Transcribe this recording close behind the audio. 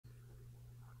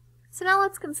So now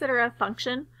let's consider a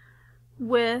function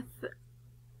with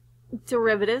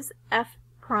derivatives f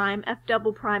prime, f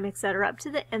double prime, etc. up to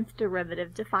the nth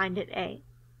derivative defined at a.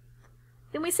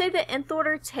 Then we say the nth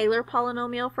order Taylor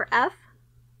polynomial for f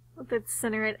with its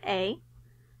center at a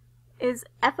is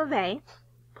f of a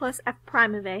plus f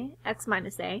prime of a, x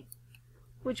minus a,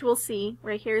 which we'll see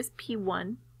right here is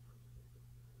p1.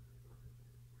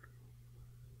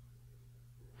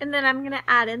 And then I'm going to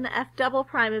add in the f double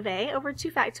prime of a over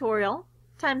 2 factorial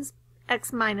times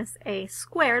x minus a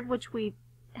squared, which we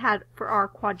had for our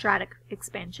quadratic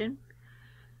expansion.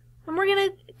 And we're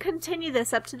going to continue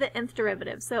this up to the nth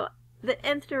derivative. So the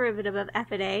nth derivative of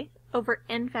f at a over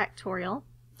n factorial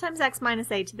times x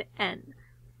minus a to the n.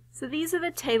 So these are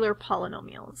the Taylor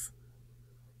polynomials.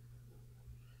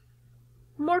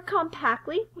 More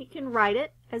compactly, we can write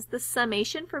it as the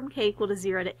summation from k equal to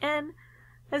 0 to n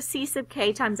of c sub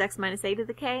k times x minus a to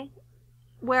the k,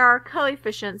 where our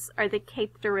coefficients are the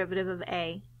kth derivative of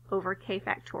a over k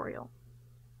factorial.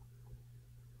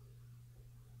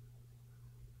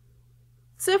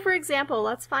 So for example,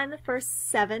 let's find the first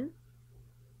 7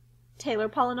 Taylor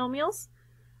polynomials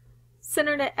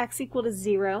centered at x equal to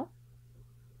 0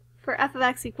 for f of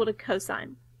x equal to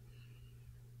cosine.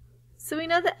 So we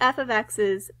know that f of x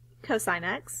is cosine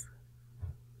x,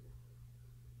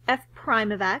 f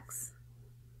prime of x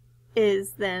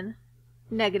is then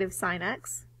negative sine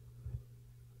x,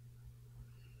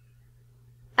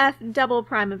 f double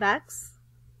prime of x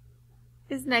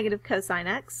is negative cosine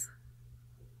x.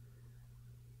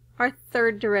 Our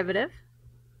third derivative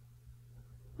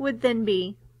would then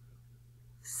be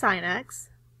sine x.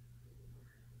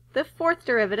 The fourth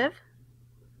derivative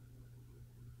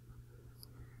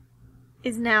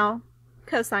is now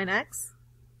cosine x.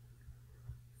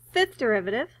 Fifth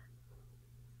derivative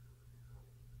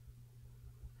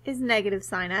is negative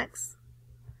sine x.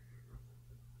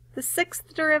 The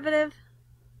sixth derivative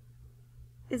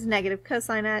is negative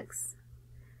cosine x.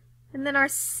 And then our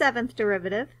seventh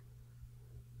derivative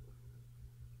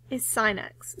is sine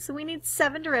x. So we need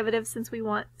 7 derivatives since we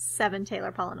want 7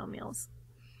 Taylor polynomials.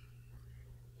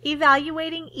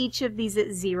 Evaluating each of these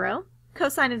at 0,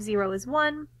 cosine of 0 is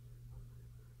 1,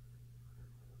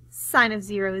 sine of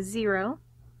 0 is 0,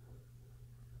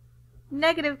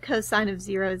 negative cosine of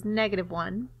 0 is negative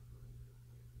 1,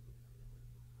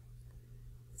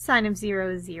 sine of 0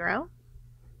 is 0,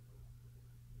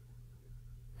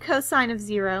 cosine of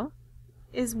 0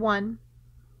 is 1,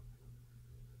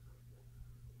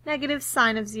 negative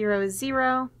sine of 0 is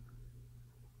 0,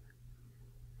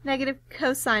 negative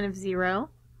cosine of 0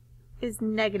 is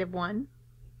negative 1,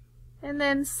 and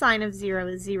then sine of 0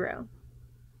 is 0.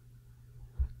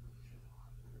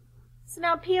 So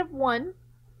now p of 1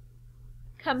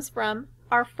 comes from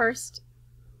our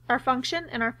function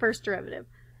and our first derivative.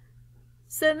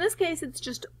 So in this case it's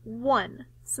just 1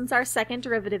 since our second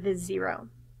derivative is 0.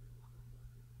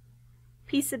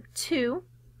 P sub 2,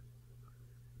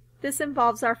 this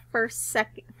involves our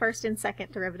first and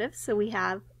second derivatives. So we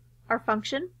have our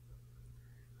function.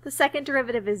 The second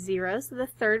derivative is 0, so the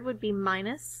third would be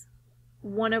minus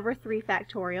 1 over 3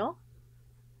 factorial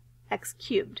x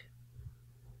cubed.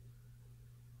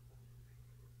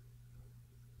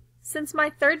 Since my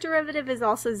third derivative is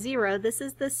also 0, this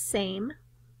is the same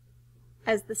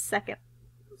as the second.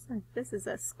 So this is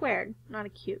a squared, not a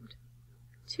cubed.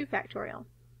 2 factorial.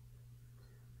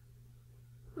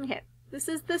 Okay, this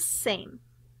is the same.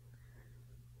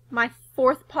 My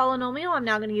fourth polynomial, I'm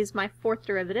now going to use my fourth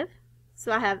derivative.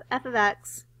 So I have f of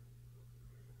x.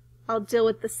 I'll deal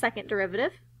with the second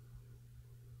derivative.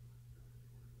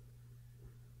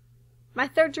 My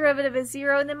third derivative is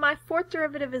 0, and then my fourth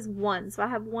derivative is 1, so I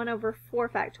have 1 over 4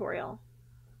 factorial,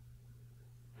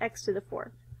 x to the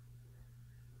fourth.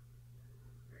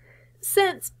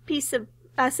 Since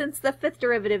the fifth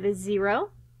derivative is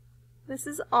 0, this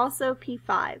is also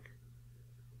p5.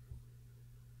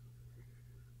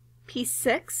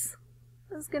 p6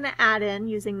 is going to add in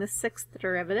using the sixth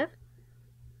derivative.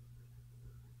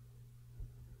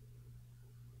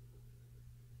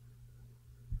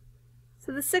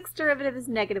 So the sixth derivative is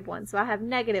negative 1, so I have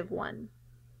negative 1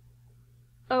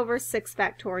 over 6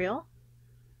 factorial,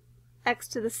 x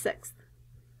to the sixth.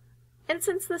 And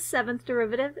since the seventh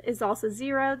derivative is also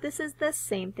 0, this is the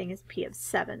same thing as p of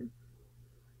 7.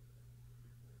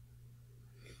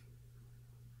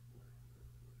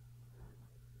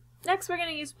 Next, we're going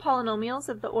to use polynomials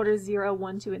of the order 0,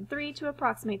 1, 2, and 3 to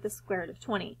approximate the square root of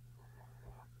 20.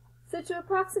 So to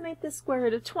approximate the square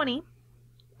root of 20,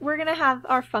 we're going to have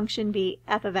our function be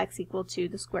f of x equal to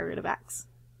the square root of x.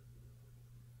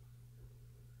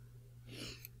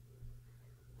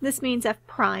 This means f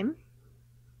prime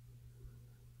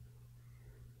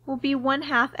will be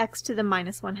 1/2 x to the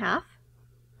minus 1/2.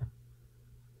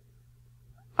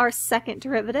 Our second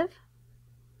derivative,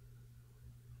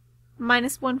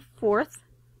 minus 1/4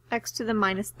 x to the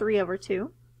minus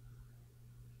 3/2.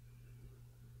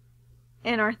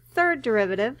 And our third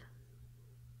derivative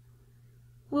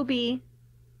will be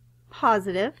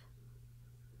positive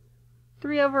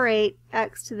 3/8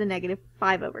 x to the negative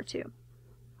 5/2.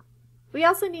 We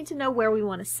also need to know where we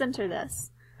want to center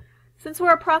this. Since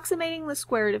we're approximating the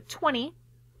square root of 20,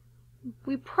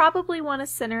 we probably want to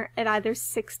center at either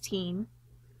 16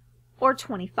 or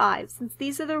 25, since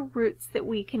these are the roots that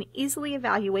we can easily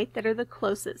evaluate that are the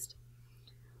closest.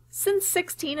 Since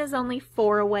 16 is only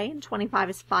 4 away and 25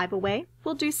 is 5 away,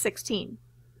 we'll do 16.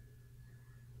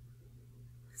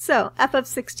 So f of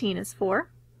 16 is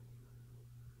 4.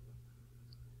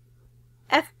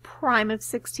 F prime of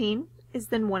 16 is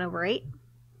then 1/8.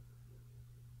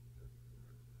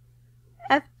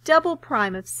 F double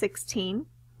prime of 16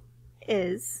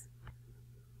 is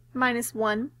minus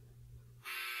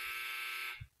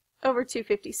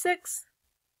 1/256.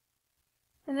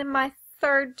 And then my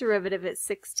third derivative at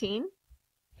 16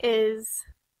 is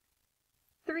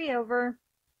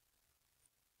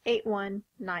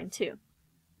 3/8192.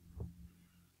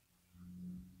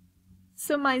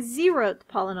 So my 0th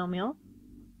polynomial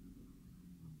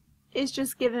is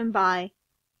just given by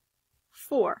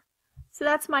 4. So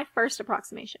that's my first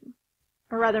approximation,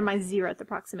 or rather my 0th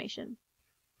approximation.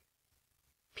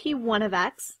 P1 of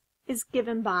x is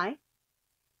given by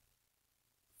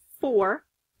 4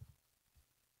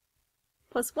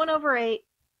 plus 1/8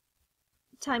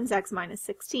 times x minus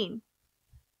 16.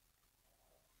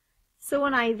 So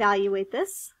when I evaluate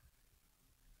this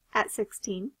at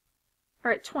 16,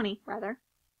 or at 20 rather,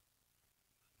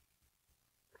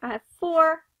 I have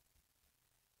 4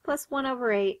 plus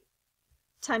 1/8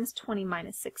 times 20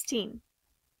 minus 16,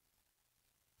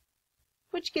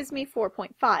 which gives me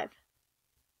 4.5.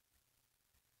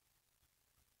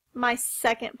 My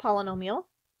second polynomial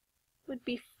would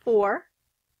be 4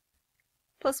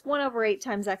 plus 1/8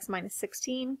 times x minus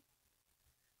 16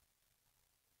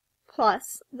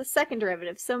 plus the second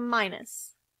derivative, so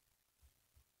minus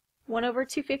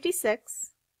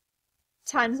 1/256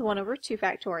 times 1/2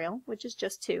 factorial, which is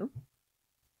just 2,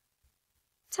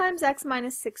 times x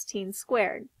minus 16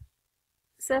 squared.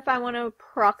 So if I want to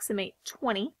approximate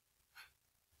 20,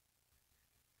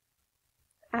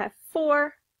 I have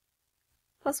 4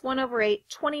 plus 1/8,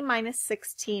 20 minus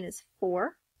 16 is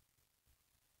 4,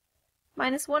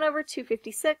 minus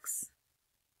 1/256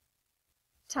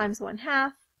 times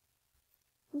 1/2,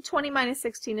 and 20 minus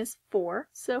 16 is 4,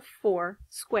 so 4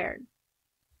 squared,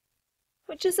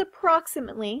 which is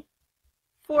approximately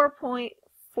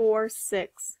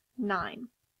 4.469.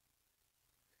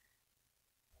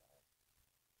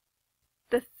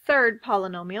 The third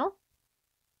polynomial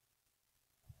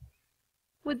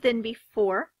would then be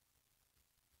 4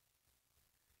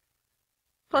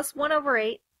 plus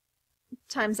 1/8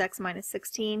 times x minus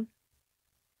 16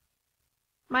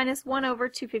 minus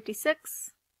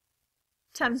 1/256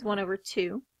 times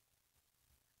 1/2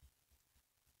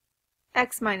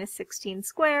 x minus 16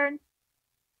 squared,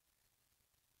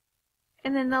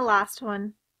 and then the last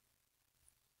one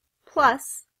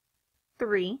plus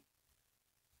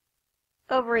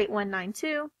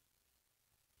 3/8192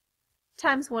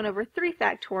 times 1/3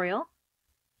 factorial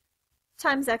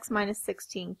times x minus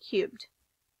 16 cubed.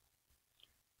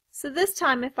 So this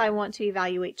time, if I want to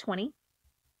evaluate 20,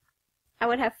 I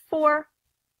would have 4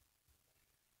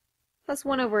 plus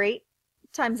 1/8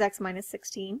 times x minus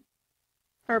 16,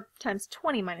 or times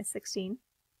 20 minus 16,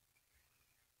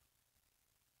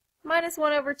 minus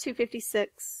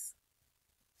 1/256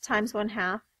 times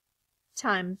 1/2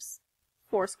 times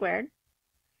 4 squared,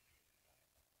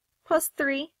 plus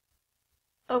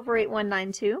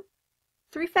 3/8192.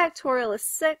 3 factorial is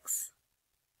 6,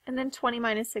 and then 20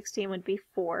 minus 16 would be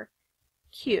 4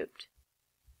 cubed,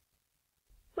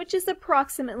 which is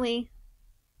approximately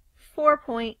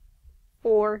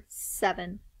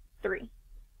 4.473.